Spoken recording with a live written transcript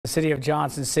City of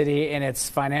Johnson City in its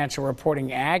financial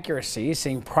reporting accuracy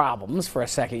seeing problems for a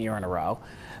second year in a row.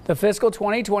 The fiscal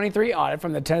 2023 audit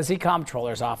from the Tennessee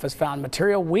Comptroller's Office found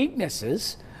material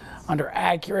weaknesses under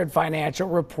accurate financial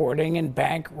reporting and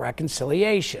bank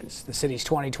reconciliations. The city's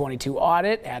 2022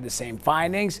 audit had the same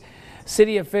findings.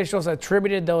 City officials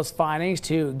attributed those findings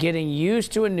to getting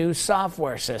used to a new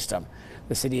software system.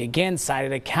 The city again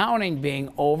cited accounting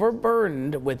being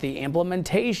overburdened with the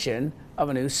implementation of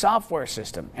a new software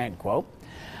system, end quote.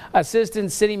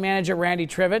 Assistant City Manager Randy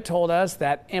Trivett told us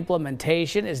that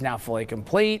implementation is now fully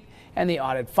complete and the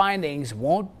audit findings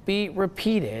won't be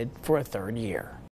repeated for a third year.